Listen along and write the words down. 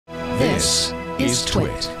This is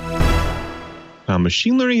TWiT.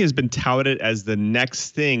 Machine learning has been touted as the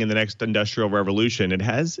next thing in the next industrial revolution. It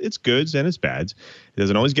has its goods and its bads. It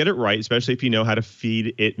doesn't always get it right, especially if you know how to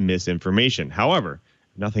feed it misinformation. However,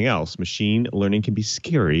 if nothing else, machine learning can be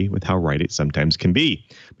scary with how right it sometimes can be.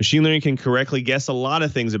 Machine learning can correctly guess a lot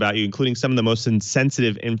of things about you, including some of the most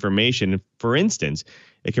sensitive information. For instance,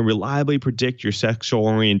 it can reliably predict your sexual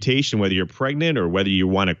orientation, whether you're pregnant or whether you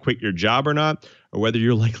want to quit your job or not, or whether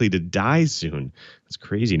you're likely to die soon. That's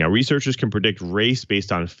crazy. Now, researchers can predict race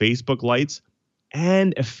based on Facebook likes,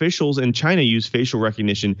 and officials in China use facial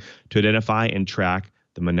recognition to identify and track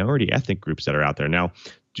the minority ethnic groups that are out there. Now,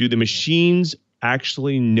 do the machines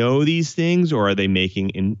actually know these things, or are they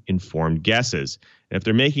making informed guesses? And if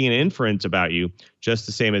they're making an inference about you, just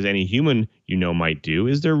the same as any human might do,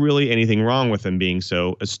 is there really anything wrong with them being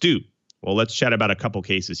so astute? Well, let's chat about a couple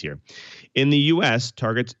cases here. In the U.S.,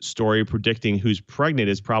 Target's story predicting who's pregnant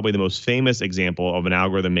is probably the most famous example of an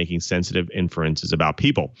algorithm making sensitive inferences about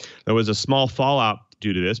people. There was a small fallout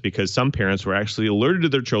due to this because some parents were actually alerted to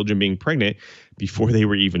their children being pregnant before they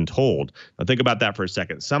were even told. Now, think about that for a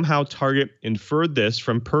second. Somehow, Target inferred this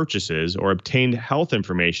from purchases or obtained health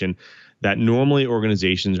information that normally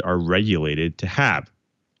organizations are regulated to have.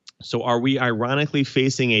 So are we ironically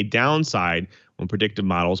facing a downside when predictive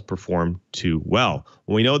models perform too well?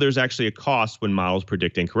 Well, we know there's actually a cost when models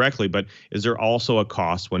predict incorrectly, but is there also a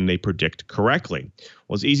cost when they predict correctly?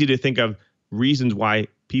 Well, it's easy to think of reasons why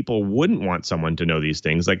people wouldn't want someone to know these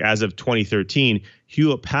things. Like as of 2013,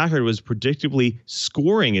 Hewlett-Packard was predictably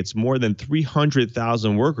scoring its more than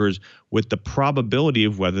 300,000 workers with the probability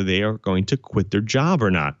of whether they are going to quit their job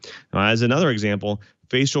or not. Now, as another example,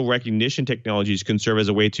 facial recognition technologies can serve as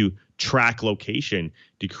a way to track location,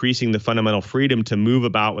 decreasing the fundamental freedom to move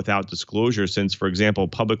about without disclosure since, for example,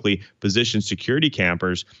 publicly positioned security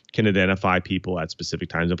cameras can identify people at specific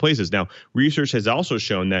times and places. Now, research has also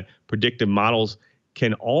shown that predictive models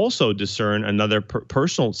can also discern another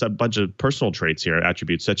bunch of personal traits here,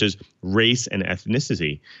 attributes such as race and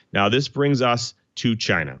ethnicity. Now, this brings us to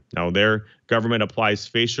China. Now, their government applies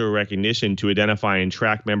facial recognition to identify and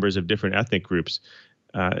track members of different ethnic groups,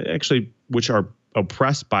 which are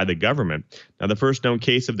oppressed by the government. Now, the first known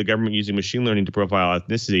case of the government using machine learning to profile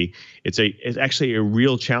ethnicity, it's actually a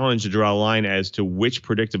real challenge to draw a line as to which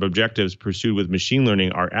predictive objectives pursued with machine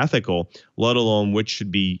learning are ethical, let alone which should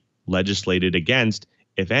be legislated against,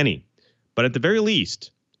 if any. But at the very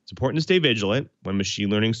least, it's important to stay vigilant when machine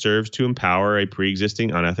learning serves to empower a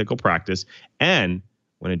pre-existing unethical practice and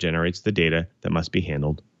when it generates the data that must be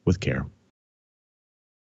handled with care.